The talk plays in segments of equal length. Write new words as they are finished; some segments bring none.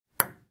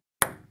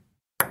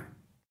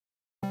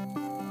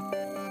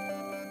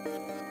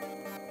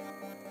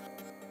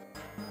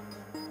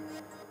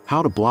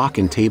How to block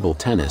in table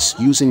tennis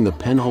using the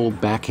penhold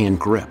backhand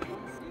grip.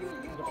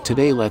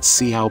 Today let's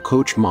see how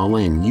Coach Ma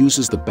Lin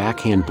uses the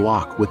backhand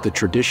block with the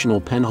traditional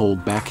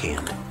penhold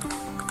backhand.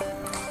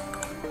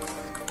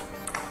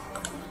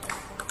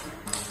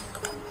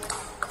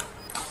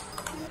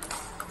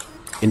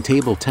 In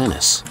table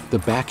tennis, the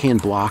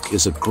backhand block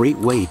is a great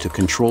way to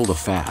control the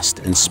fast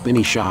and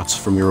spinny shots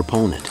from your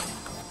opponent.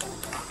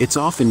 It's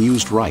often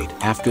used right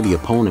after the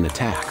opponent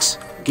attacks,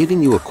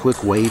 giving you a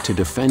quick way to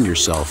defend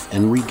yourself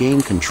and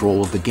regain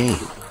control of the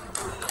game.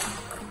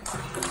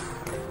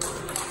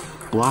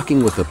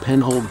 Blocking with a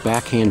penhold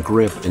backhand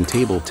grip in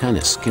table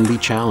tennis can be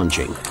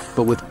challenging,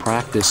 but with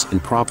practice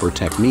and proper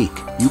technique,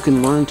 you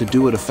can learn to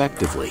do it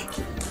effectively.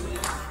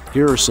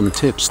 Here are some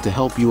tips to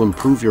help you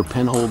improve your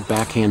penhold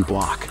backhand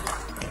block.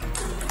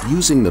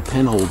 Using the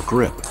penhold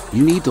grip,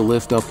 you need to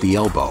lift up the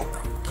elbow.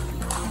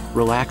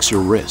 Relax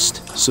your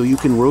wrist so you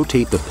can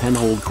rotate the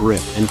penhold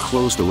grip and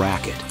close the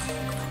racket.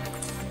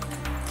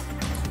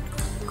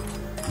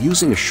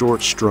 Using a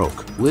short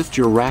stroke, lift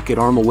your racket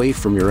arm away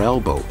from your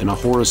elbow in a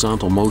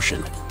horizontal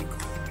motion.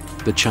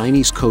 The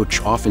Chinese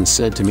coach often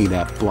said to me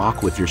that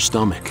block with your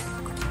stomach.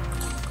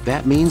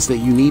 That means that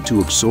you need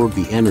to absorb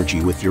the energy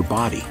with your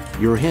body,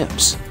 your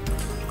hips.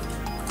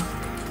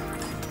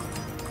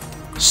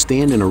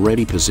 Stand in a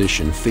ready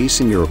position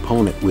facing your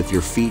opponent with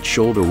your feet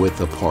shoulder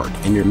width apart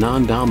and your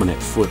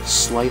non-dominant foot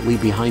slightly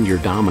behind your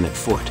dominant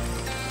foot.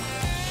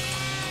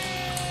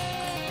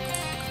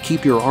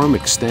 Keep your arm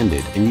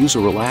extended and use a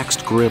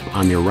relaxed grip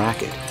on your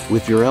racket,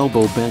 with your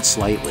elbow bent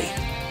slightly.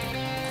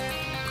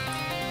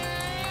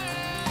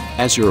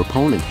 As your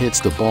opponent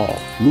hits the ball,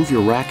 move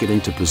your racket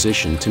into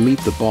position to meet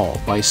the ball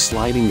by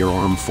sliding your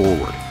arm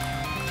forward.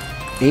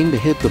 Aim to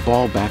hit the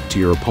ball back to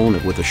your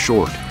opponent with a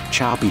short,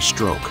 choppy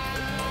stroke.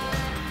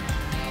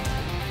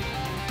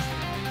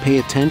 Pay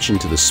attention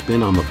to the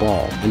spin on the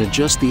ball and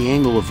adjust the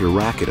angle of your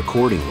racket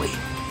accordingly.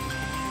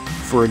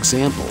 For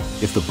example,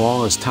 if the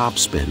ball is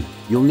topspin,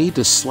 you'll need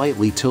to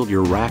slightly tilt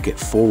your racket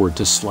forward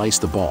to slice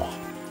the ball.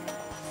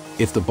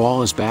 If the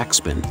ball is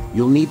backspin,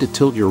 you'll need to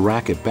tilt your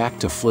racket back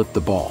to flip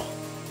the ball.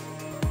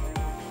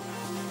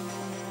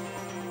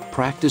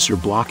 Practice your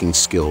blocking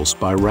skills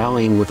by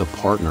rallying with a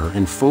partner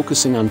and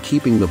focusing on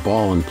keeping the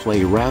ball in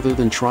play rather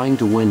than trying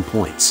to win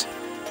points.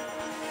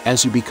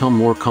 As you become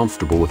more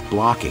comfortable with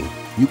blocking,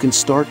 you can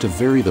start to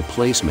vary the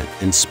placement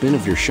and spin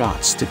of your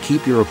shots to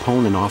keep your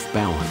opponent off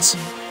balance.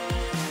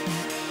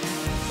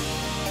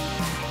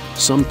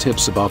 Some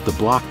tips about the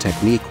block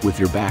technique with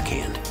your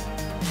backhand.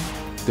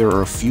 There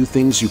are a few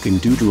things you can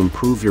do to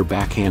improve your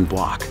backhand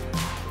block.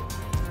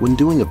 When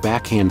doing a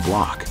backhand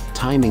block,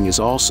 timing is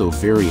also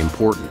very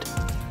important.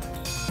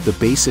 The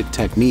basic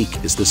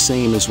technique is the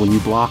same as when you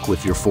block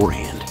with your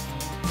forehand.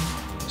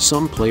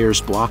 Some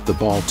players block the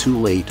ball too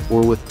late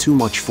or with too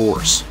much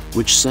force,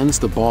 which sends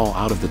the ball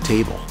out of the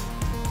table.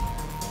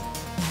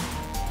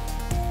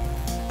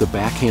 The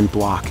backhand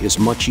block is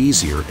much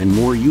easier and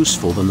more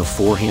useful than the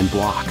forehand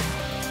block.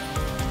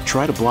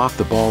 Try to block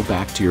the ball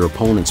back to your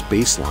opponent's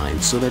baseline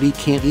so that he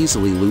can't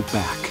easily loop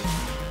back.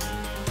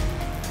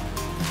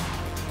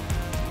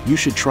 You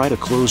should try to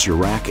close your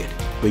racket,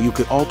 but you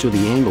could alter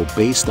the angle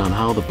based on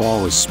how the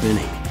ball is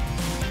spinning.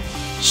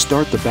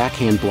 Start the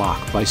backhand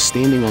block by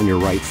standing on your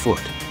right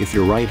foot, if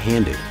you're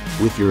right-handed,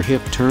 with your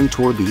hip turned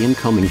toward the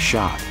incoming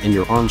shot and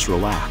your arms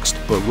relaxed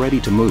but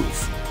ready to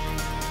move.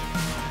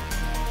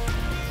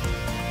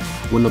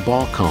 When the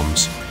ball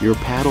comes, your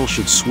paddle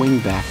should swing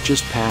back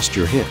just past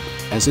your hip,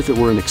 as if it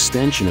were an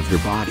extension of your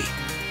body.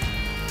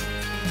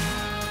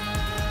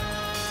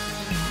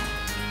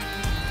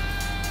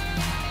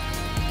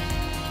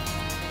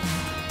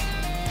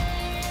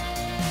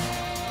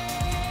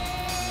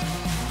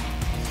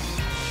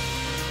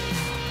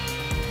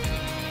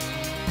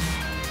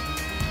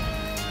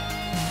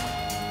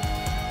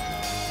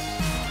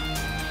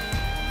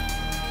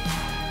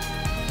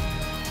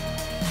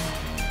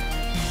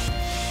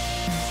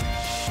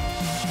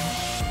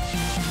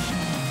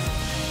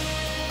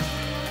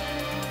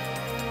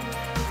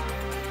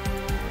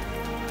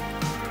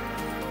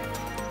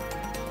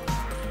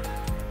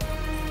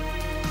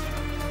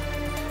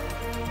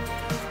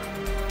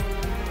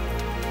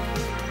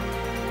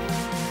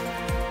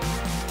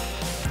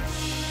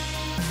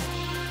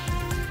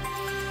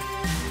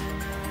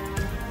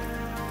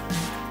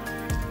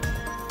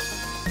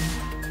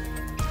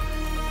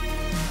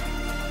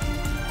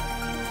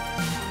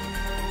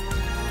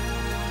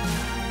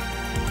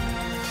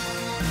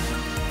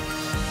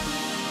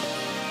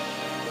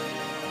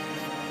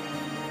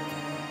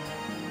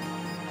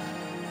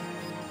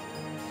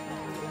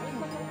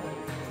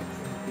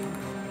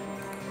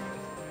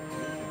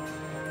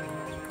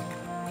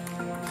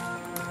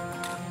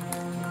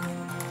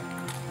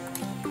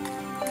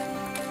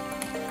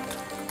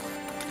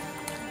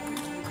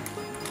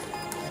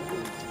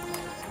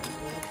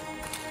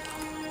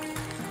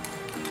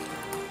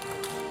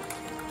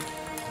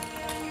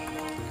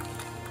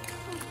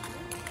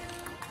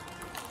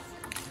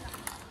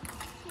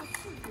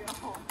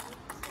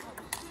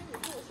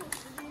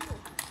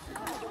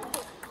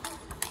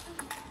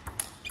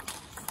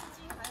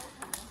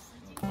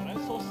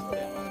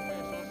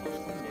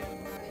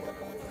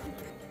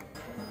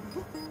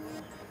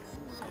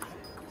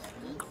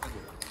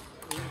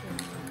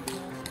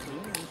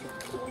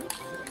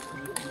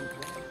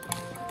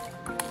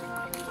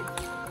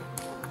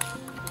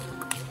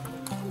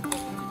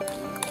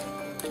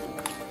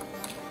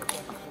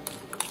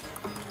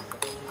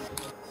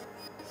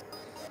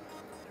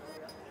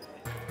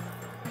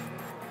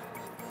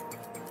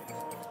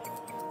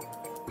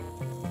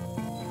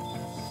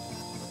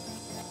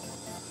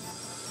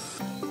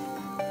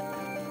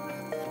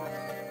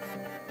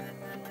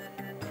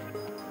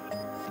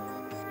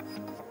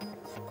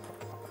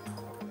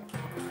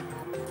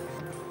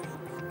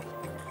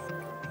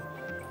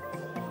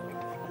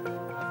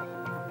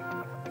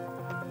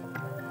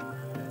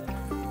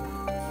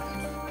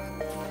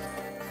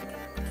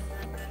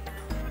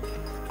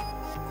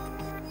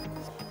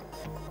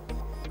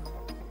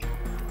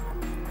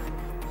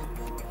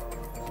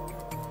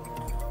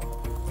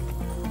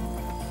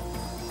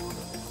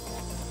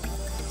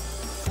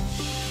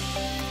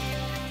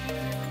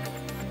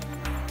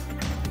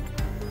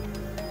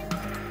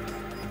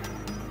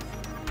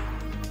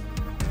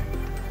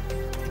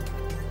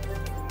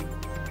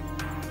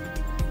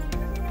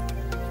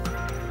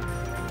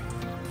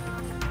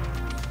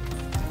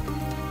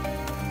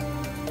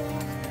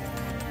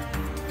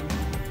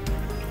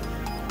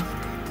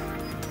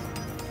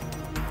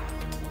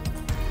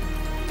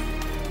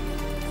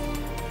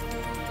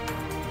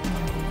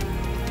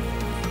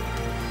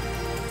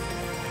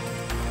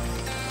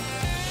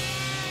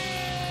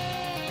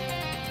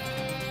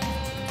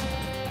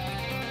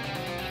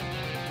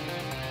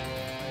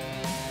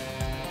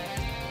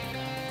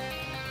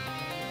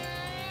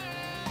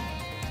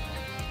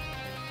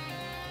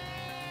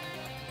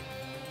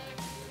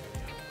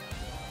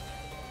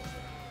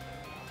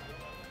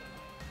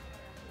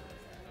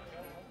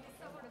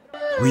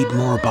 Read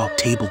more about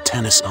table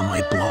tennis on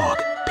my blog,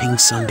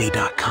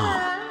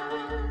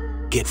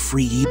 PingSunday.com. Get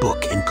free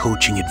ebook and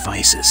coaching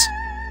advices.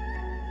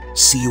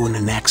 See you in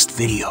the next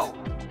video.